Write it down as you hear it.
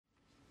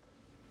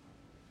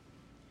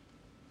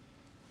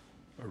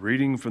A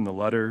reading from the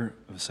letter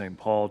of St.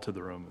 Paul to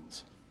the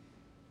Romans.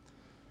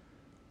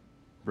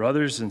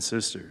 Brothers and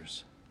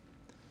sisters,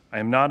 I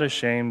am not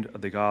ashamed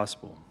of the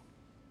gospel.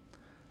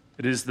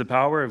 It is the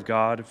power of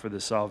God for the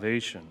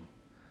salvation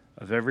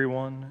of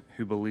everyone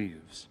who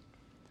believes,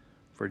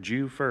 for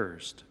Jew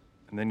first,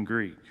 and then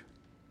Greek.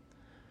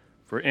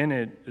 For in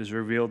it is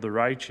revealed the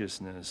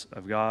righteousness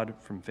of God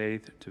from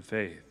faith to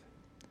faith,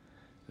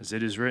 as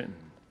it is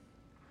written,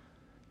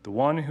 "The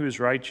one who is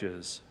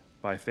righteous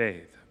by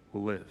faith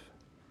will live."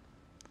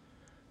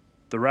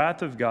 The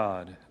wrath of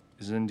God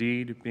is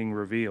indeed being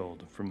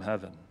revealed from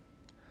heaven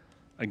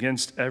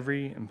against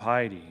every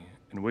impiety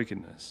and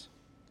wickedness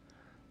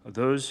of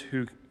those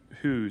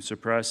who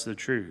suppress the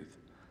truth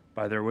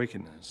by their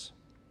wickedness.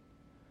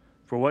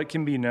 For what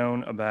can be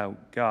known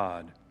about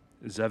God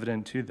is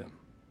evident to them,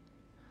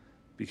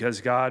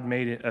 because God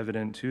made it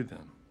evident to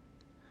them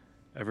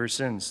ever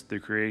since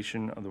the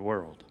creation of the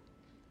world.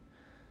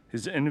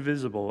 His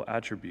invisible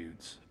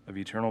attributes of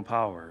eternal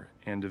power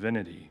and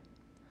divinity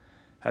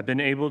have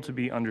been able to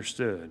be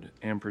understood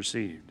and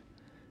perceived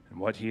in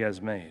what he has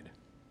made.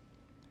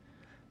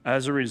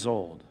 As a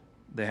result,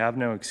 they have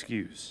no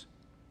excuse.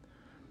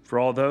 For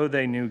although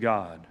they knew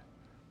God,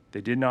 they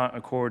did not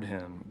accord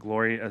him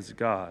glory as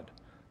God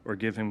or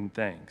give him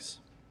thanks.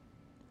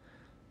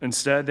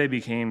 Instead, they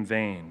became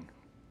vain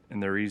in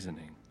their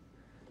reasoning,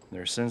 and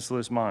their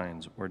senseless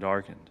minds were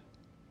darkened.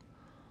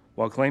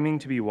 While claiming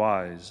to be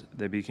wise,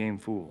 they became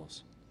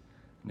fools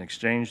and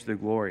exchanged the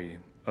glory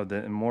of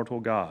the immortal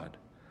God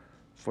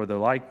for the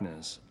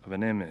likeness of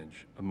an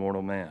image of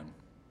mortal man,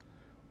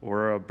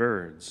 or of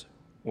birds,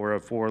 or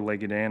of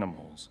four-legged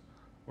animals,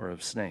 or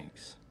of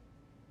snakes.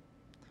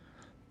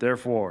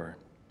 Therefore,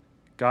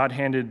 God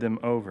handed them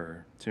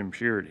over to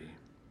impurity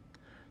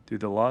through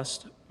the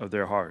lust of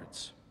their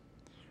hearts,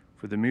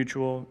 for the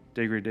mutual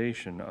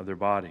degradation of their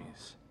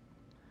bodies.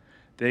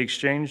 They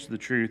exchanged the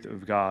truth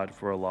of God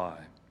for a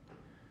lie,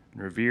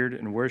 and revered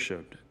and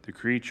worshipped the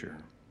creature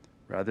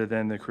rather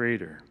than the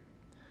Creator,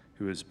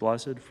 who is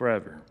blessed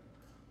forever.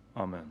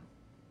 Amen.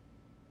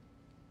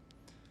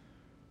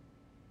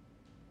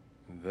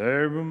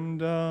 Verbum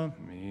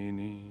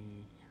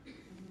Domini.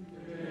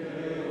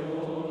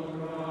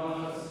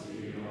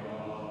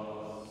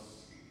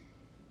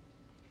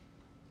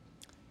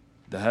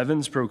 The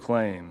heavens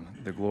proclaim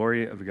the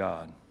glory of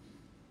God.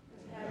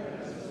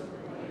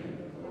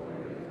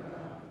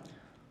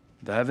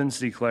 The heavens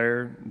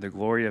declare the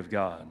glory of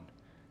God,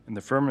 and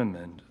the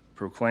firmament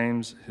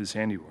proclaims his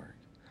handiwork.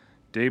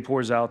 Day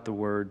pours out the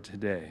word to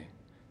day,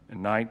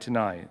 and night to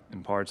night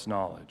imparts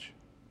knowledge.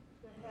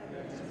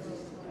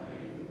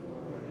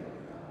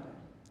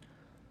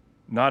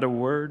 Not a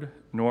word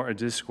nor a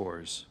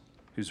discourse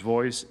whose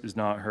voice is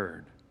not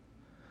heard.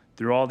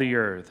 Through all the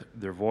earth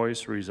their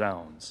voice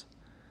resounds,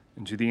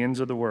 and to the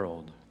ends of the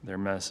world their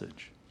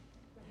message.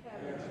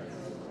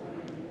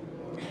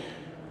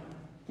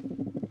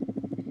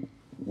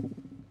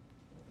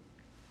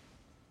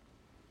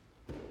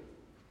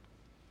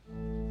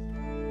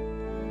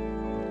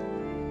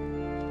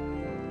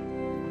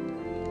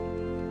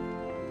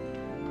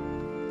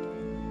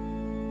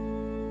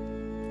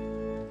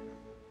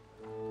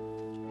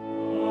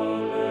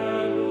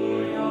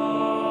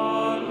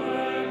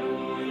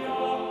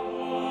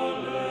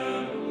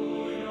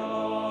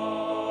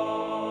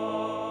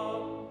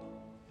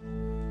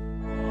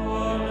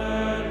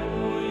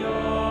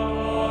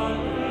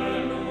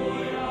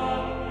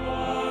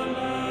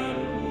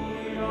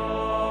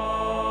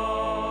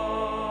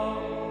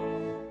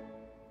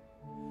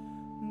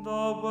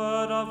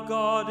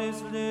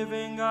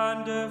 Living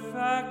and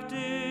effective,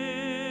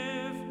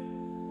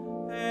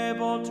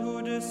 able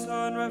to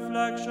discern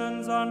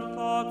reflections and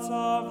thoughts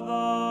of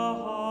the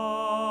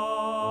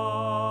heart.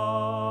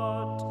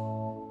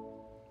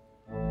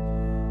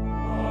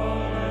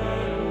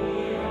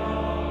 Alleluia,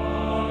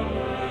 alleluia,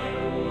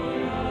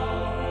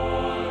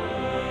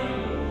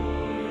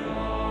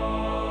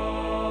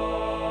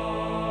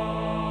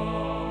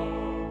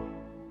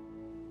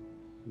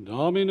 alleluia.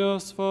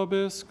 Dominus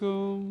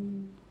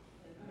vobiscum.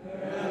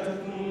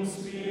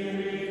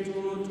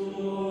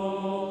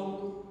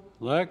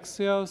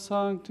 Lectio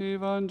Sancti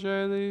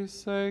Evangelii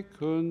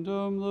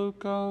secundum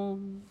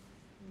Lucam.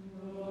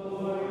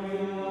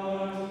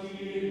 Gloria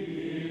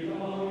tibi,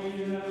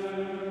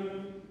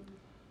 Domine.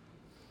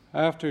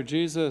 After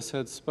Jesus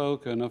had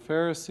spoken, a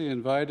Pharisee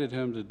invited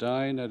him to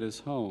dine at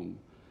his home.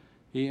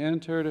 He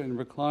entered and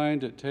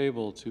reclined at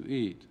table to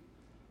eat.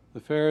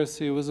 The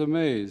Pharisee was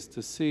amazed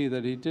to see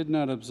that he did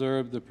not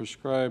observe the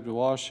prescribed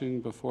washing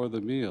before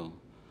the meal.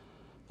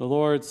 The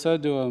Lord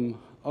said to him,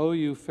 "O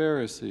you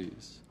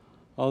Pharisees,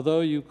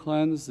 although you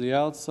cleanse the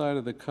outside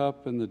of the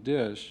cup and the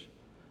dish,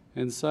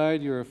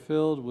 inside you are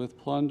filled with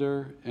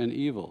plunder and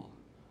evil.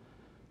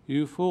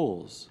 You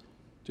fools,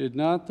 did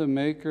not the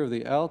maker of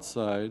the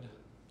outside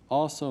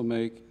also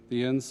make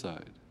the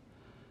inside?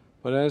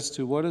 But as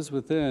to what is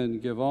within,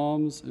 give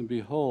alms, and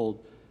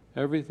behold,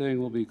 everything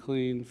will be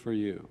clean for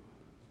you."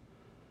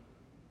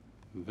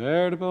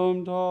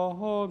 Verbum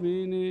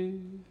Domini.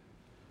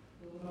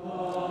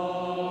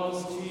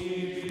 Laus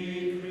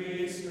tibi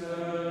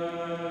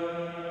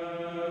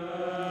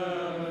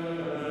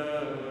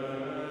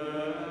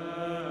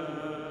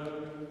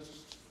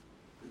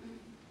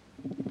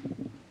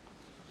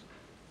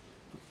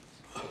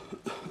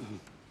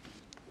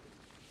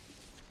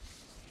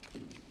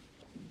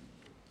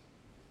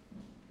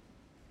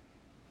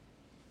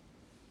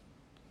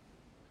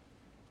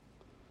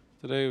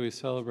Today we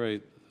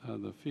celebrate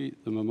the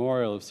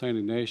memorial of St.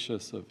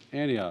 Ignatius of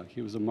Antioch.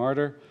 He was a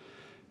martyr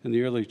in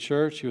the early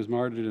church. He was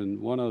martyred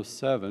in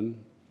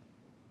 107.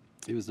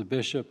 He was the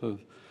bishop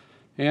of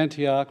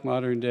Antioch,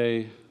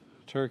 modern-day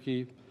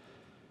Turkey,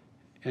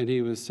 and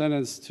he was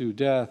sentenced to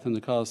death in the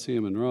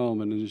Colosseum in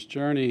Rome. And in his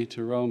journey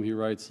to Rome, he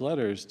writes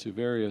letters to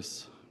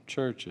various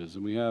churches,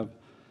 and we have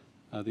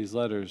these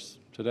letters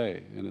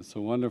today. And it's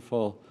a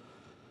wonderful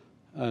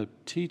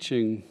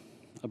teaching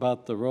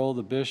about the role of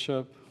the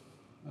bishop,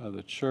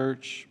 the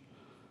church,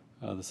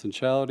 the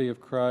centrality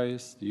of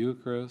Christ, the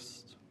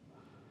Eucharist.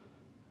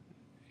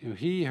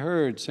 He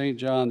heard St.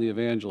 John the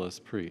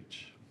Evangelist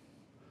preach.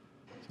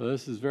 So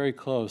this is very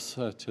close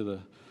to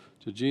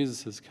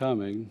Jesus'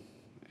 coming,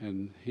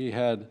 and he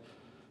had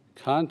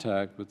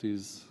contact with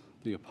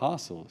the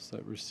apostles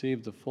that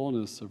received the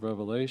fullness of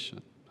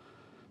revelation.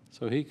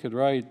 So he could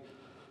write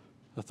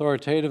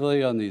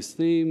authoritatively on these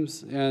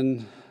themes,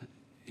 and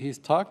he's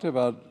talked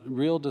about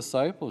real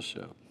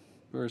discipleship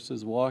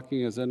versus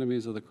walking as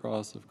enemies of the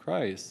cross of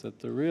Christ, that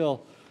the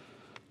real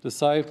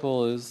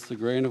disciple is the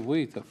grain of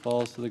wheat that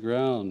falls to the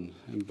ground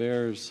and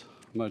bears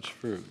much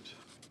fruit.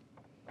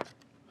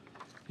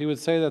 He would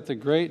say that the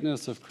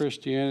greatness of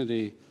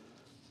Christianity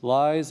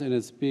lies in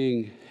its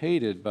being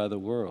hated by the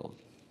world,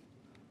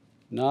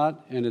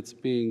 not in its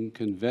being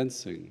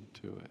convincing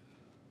to it.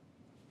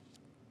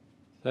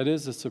 That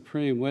is the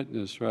supreme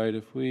witness, right?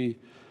 If we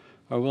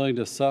are willing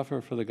to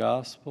suffer for the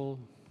gospel,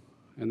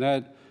 and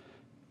that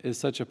is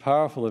such a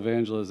powerful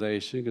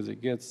evangelization because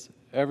it gets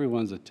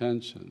everyone's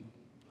attention.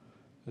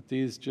 That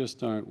these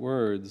just aren't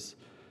words.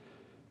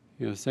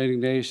 St.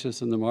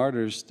 Ignatius and the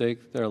martyrs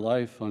staked their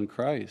life on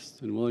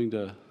Christ and willing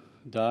to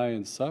die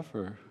and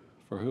suffer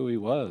for who he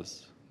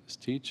was, his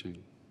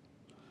teaching.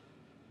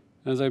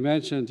 As I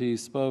mentioned, he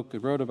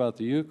wrote about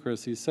the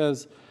Eucharist. He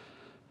says,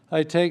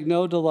 "I take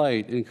no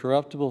delight in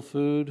corruptible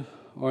food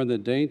or in the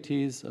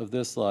dainties of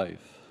this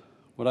life.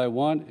 What I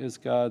want is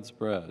God's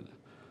bread,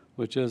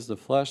 which is the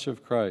flesh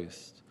of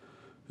Christ,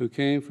 who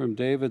came from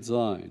David's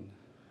line.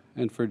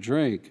 And for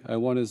drink, I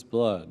want his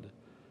blood,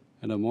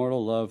 an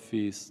immortal love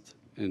feast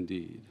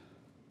indeed."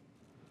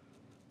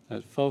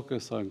 That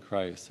focus on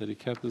Christ, that he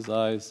kept his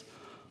eyes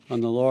on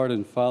the Lord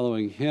and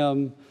following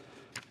him.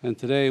 And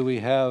today we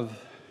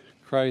have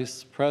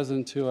Christ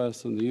present to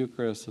us in the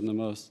Eucharist in the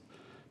most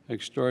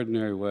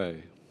extraordinary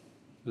way.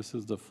 This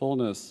is the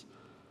fullness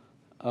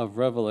of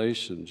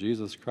revelation,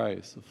 Jesus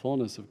Christ, the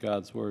fullness of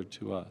God's word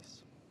to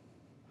us.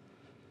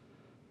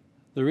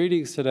 The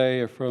readings today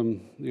are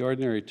from the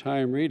ordinary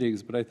time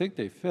readings, but I think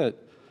they fit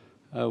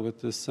with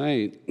this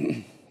saint.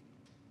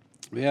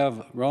 We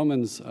have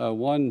Romans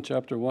 1,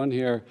 chapter 1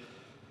 here,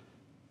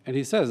 and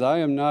he says, "I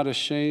am not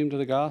ashamed of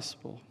the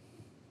gospel.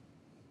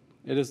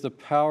 It is the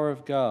power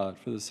of God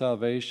for the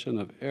salvation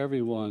of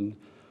everyone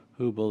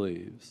who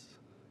believes."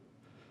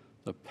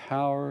 The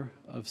power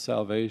of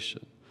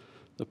salvation.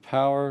 The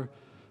power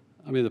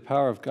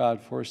of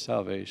God for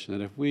salvation.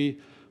 And if we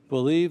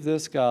believe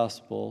this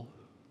gospel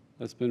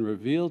that's been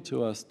revealed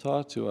to us,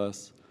 taught to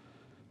us,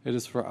 it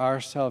is for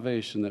our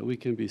salvation that we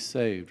can be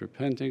saved,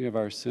 repenting of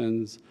our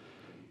sins,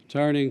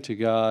 turning to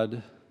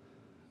God,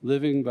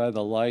 living by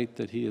the light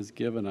that he has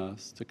given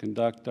us to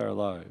conduct our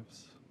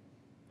lives.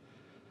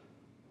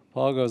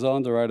 Paul goes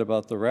on to write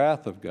about the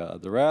wrath of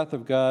God. The wrath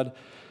of God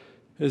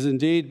is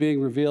indeed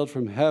being revealed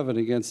from heaven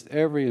against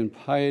every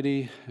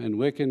impiety and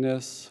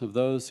wickedness of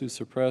those who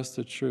suppress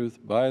the truth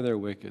by their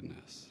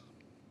wickedness.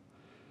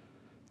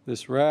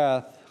 This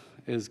wrath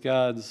is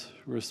God's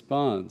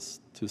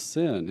response to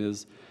sin,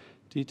 his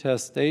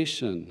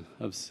detestation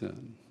of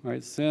sin,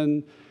 right?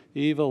 Sin,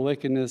 evil,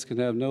 wickedness can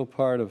have no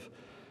part of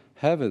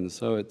heaven,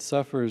 so it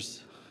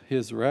suffers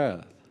his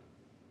wrath.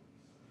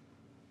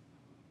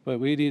 But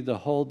we need to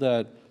hold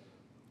that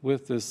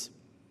with this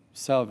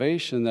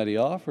salvation that he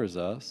offers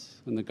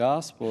us in the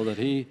gospel, that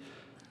he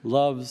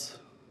loves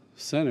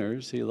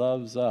sinners, he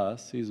loves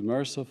us, he's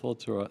merciful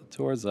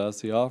towards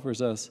us, he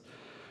offers us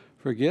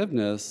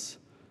forgiveness,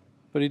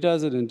 but he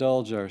doesn't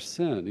indulge our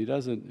sin, he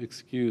doesn't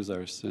excuse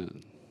our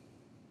sin.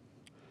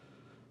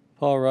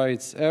 Paul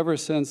writes, "Ever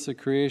since the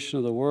creation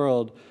of the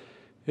world,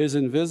 his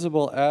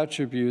invisible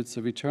attributes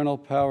of eternal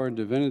power and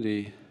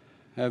divinity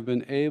have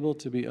been able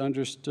to be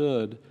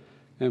understood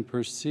and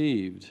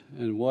perceived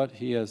in what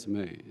he has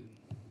made."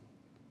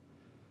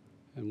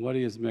 And what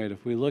he has made.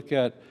 If we look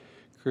at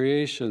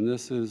creation,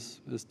 this is,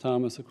 as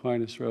Thomas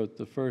Aquinas wrote,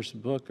 the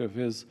first book of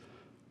his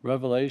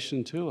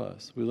revelation to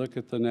us. We look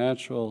at the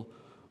natural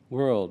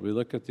world. We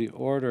look at the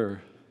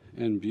order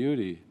and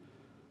beauty.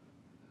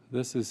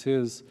 This is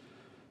his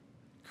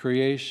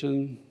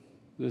creation.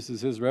 This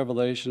is his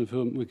revelation of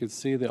whom we could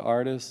see the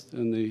artist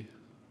and the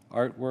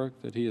artwork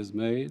that he has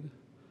made.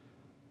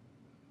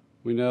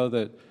 We know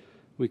that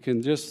we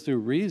can just through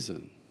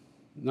reason,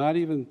 not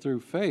even through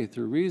faith,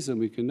 through reason,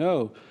 we can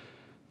know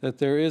that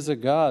there is a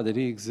God, that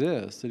he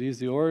exists, that he's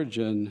the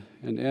origin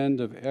and end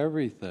of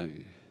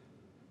everything.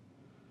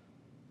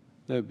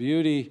 That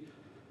beauty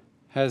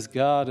has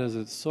God as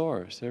its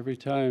source. Every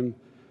time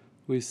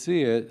we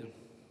see it,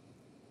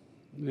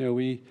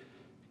 we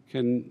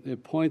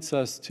it points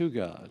us to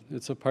God.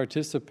 It's a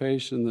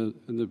participation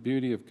in the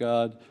beauty of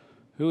God,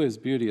 who is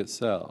beauty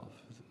itself.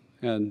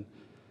 And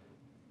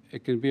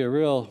it can be a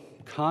real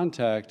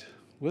contact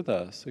with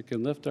us. It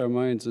can lift our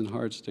minds and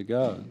hearts to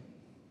God.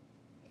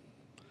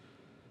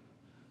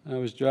 I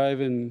was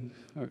driving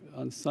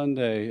on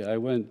Sunday. I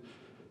went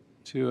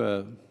to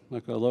a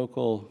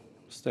local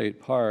state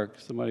park.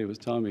 Somebody was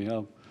telling me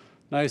how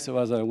nice it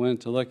was. I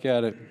went to look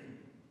at it,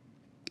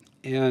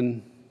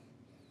 and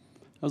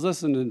I was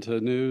listening to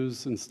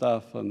news and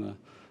stuff on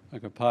a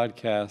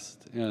podcast,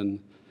 and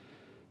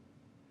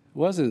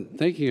wasn't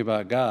thinking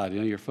about God.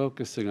 You're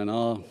focusing on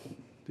all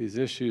these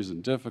issues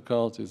and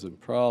difficulties and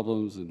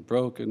problems and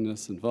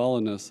brokenness and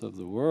fallenness of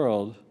the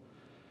world.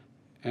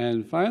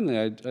 And finally,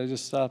 I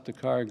just stopped the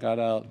car and got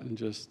out and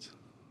just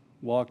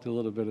walked a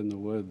little bit in the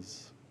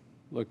woods,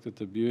 looked at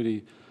the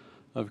beauty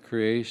of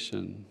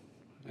creation.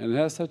 And it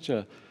has such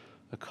a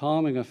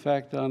calming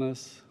effect on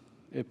us.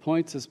 It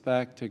points us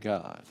back to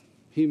God.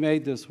 He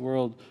made this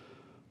world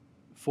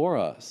for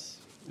us.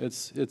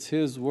 It's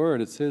His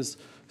word. It's His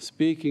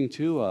speaking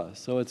to us.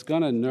 So it's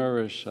going to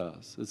nourish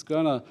us. It's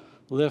going to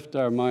lift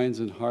our minds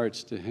and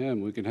hearts to Him.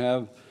 We can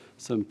have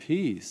some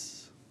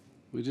peace.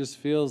 It just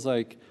feels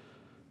like,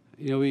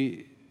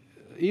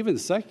 even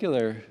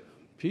secular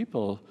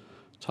people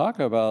talk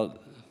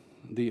about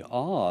the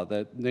awe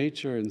that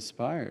nature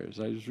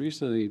inspires. I was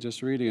recently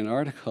just reading an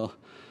article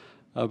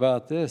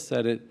about this,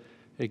 that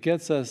it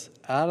gets us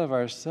out of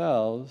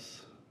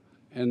ourselves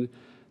and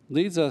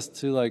leads us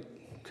to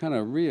kind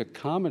of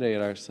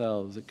reaccommodate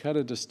ourselves. It kind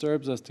of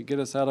disturbs us to get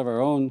us out of our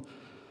own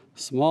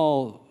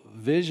small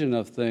vision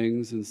of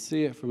things and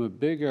see it from a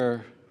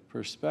bigger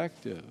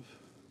perspective.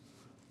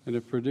 And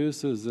it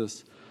produces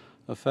this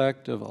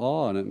effect of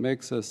awe, and it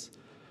makes us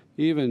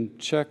even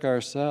check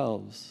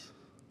ourselves.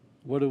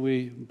 What do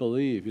we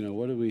believe?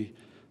 What do we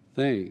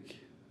think?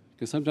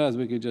 Because sometimes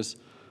we could just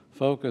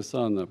focus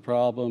on the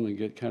problem and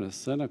get kind of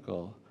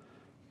cynical.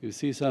 You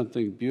see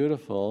something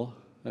beautiful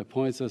that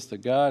points us to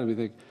God, and we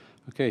think,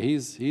 okay,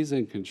 He's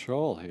in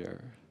control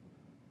here.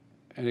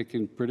 And it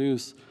can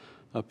produce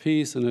a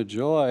peace and a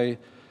joy.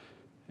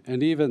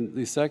 And even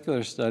the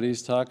secular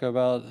studies talk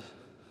about,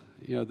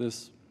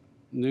 this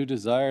new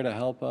desire to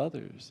help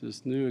others,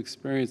 this new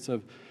experience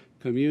of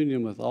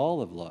communion with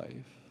all of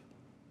life.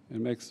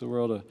 It makes the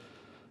world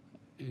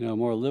a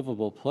more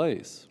livable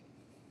place.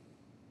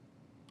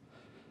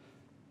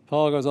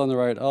 Paul goes on to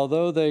write,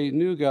 although they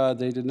knew God,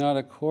 they did not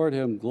accord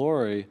Him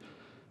glory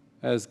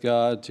as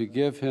God to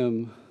give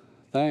Him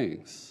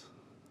thanks.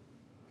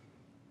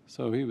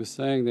 So he was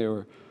saying they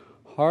were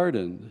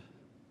hardened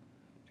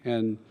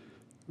and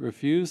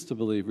refused to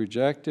believe,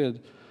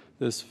 rejected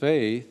this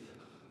faith,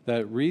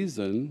 that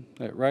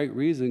right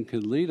reason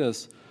could lead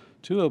us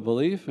to a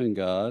belief in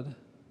God.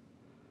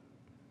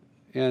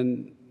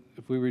 And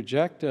if we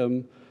reject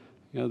Him,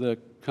 the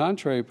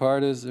contrary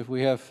part is if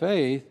we have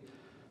faith,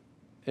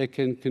 it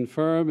can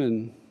confirm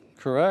and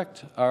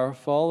correct our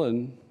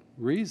fallen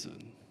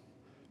reason.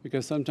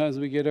 Because sometimes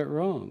we get it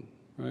wrong,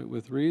 right?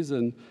 With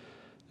reason,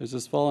 there's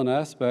this fallen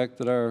aspect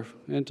that our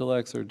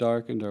intellects are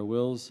darkened, our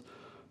wills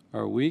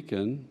are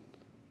weakened.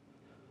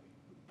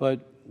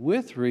 But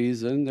with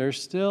reason,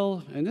 there's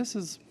still, and this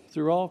is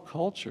through all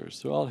cultures,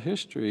 through all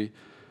history,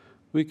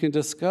 we can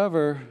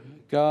discover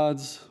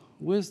God's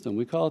wisdom.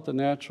 We call it the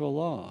natural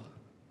law.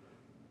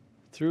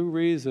 Through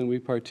reason, we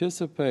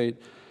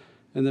participate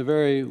in the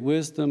very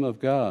wisdom of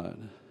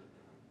God,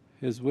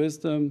 His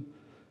wisdom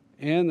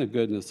and the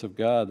goodness of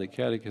God that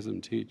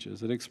Catechism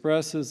teaches. It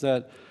expresses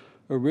that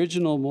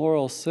original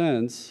moral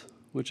sense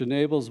which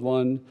enables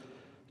one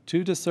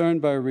to discern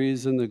by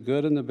reason the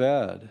good and the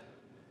bad.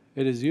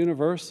 It is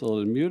universal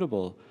and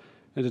immutable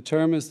and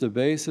determines the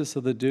basis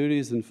of the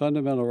duties and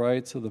fundamental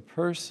rights of the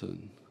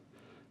person,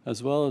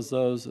 as well as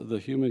those of the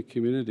human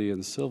community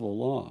and civil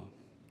law.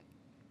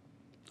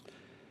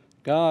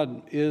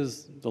 God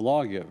is the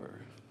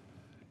lawgiver,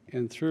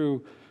 and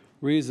through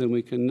reason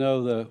we can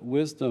know the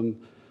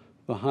wisdom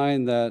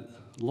behind that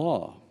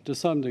law to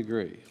some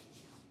degree,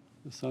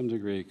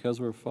 because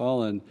we're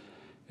fallen.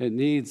 It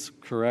needs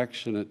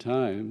correction at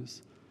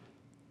times,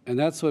 and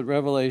that's what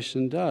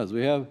Revelation does.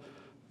 We have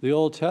the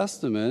Old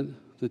Testament.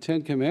 The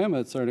Ten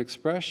Commandments are an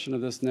expression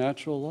of this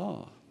natural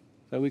law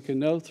that we can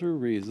know through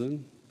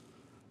reason.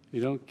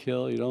 You don't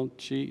kill, you don't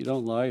cheat, you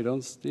don't lie, you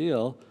don't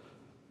steal.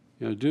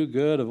 Do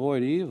good,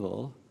 avoid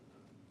evil.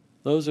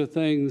 Those are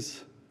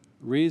things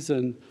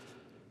reason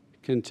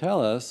can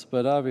tell us,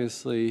 but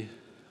obviously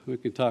we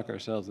can talk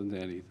ourselves into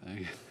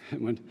anything.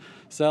 When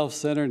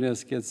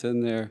self-centeredness gets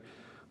in there,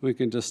 we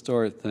can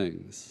distort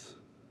things.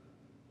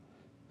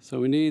 So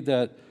we need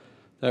that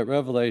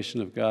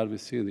revelation of God we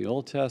see in the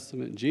Old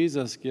Testament.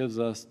 Jesus gives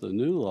us the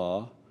new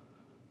law,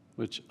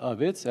 which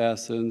of its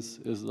essence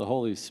is the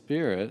Holy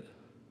Spirit.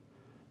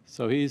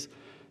 So He's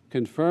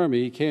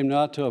confirming He came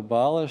not to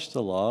abolish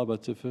the law,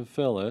 but to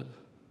fulfill it.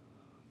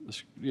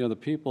 The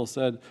people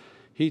said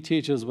He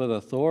teaches with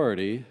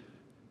authority.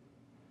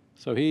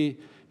 So He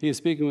is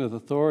speaking with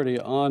authority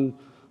on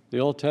the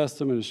Old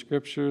Testament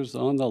Scriptures,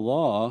 on the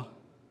law.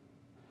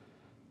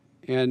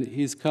 And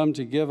he's come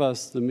to give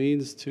us the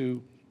means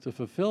to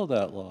fulfill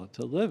that law,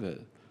 to live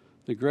it,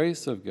 the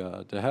grace of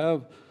God, to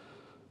have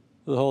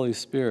the Holy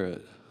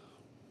Spirit.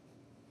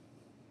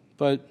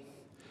 But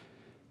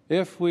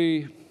if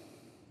we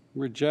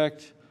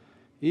reject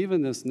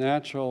even this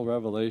natural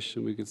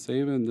revelation, we could say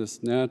even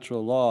this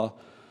natural law,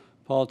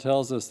 Paul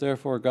tells us,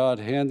 therefore God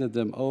handed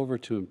them over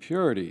to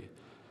impurity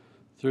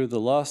through the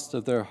lust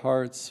of their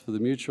hearts for the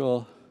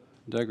mutual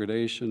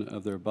degradation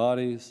of their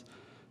bodies.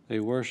 They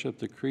worshiped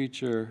the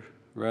creature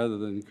rather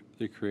than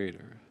the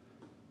Creator.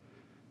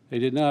 They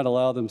did not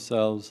allow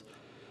themselves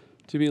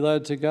to be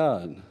led to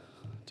God,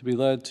 to be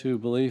led to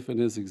belief in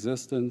his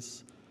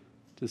existence,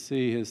 to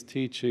see his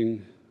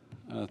teaching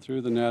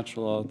through the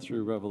natural law,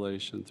 through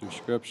revelation, through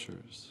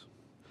scriptures.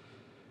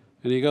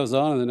 And he goes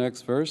on in the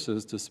next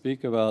verses to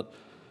speak about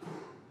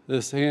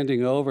this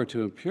handing over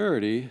to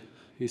impurity.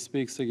 He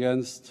speaks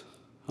against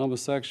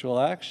homosexual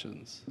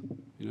actions.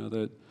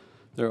 That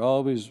they're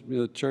always,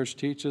 the church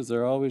teaches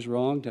they're always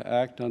wrong to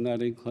act on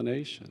that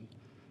inclination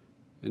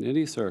in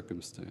any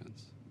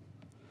circumstance.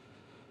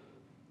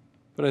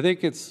 But I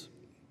think it's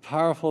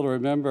powerful to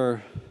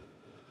remember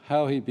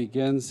how he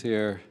begins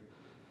here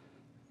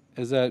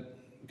is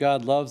that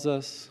God loves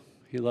us.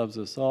 He loves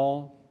us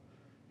all.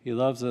 He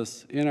loves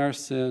us in our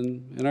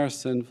sin, in our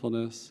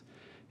sinfulness.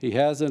 He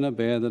hasn't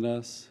abandoned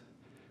us.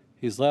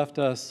 He's left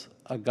us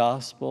a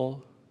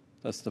gospel.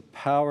 That's the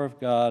power of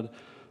God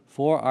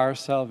for our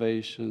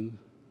salvation,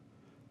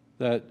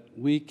 that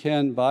we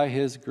can, by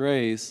his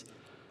grace,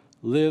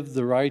 live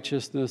the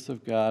righteousness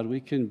of God. We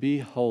can be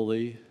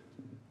holy,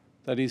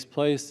 that he's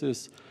placed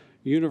this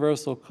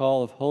universal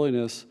call of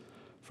holiness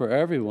for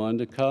everyone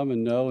to come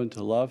and know and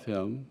to love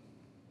him.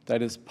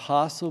 That is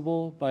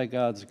possible by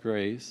God's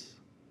grace.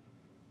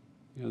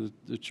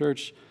 The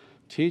church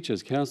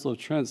teaches, Council of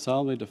Trent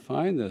solemnly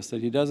defined this,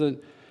 that he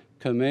doesn't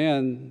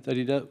command, that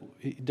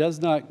he does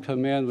not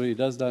command what he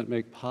does not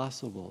make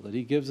possible, that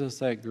he gives us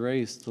that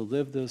grace to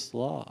live this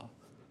law,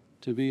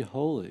 to be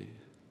holy.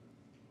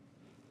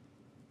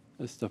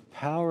 It's the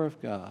power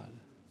of God,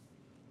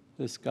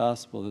 this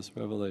gospel, this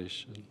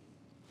revelation.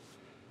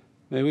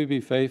 May we be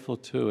faithful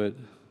to it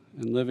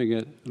and living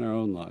it in our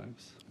own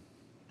lives.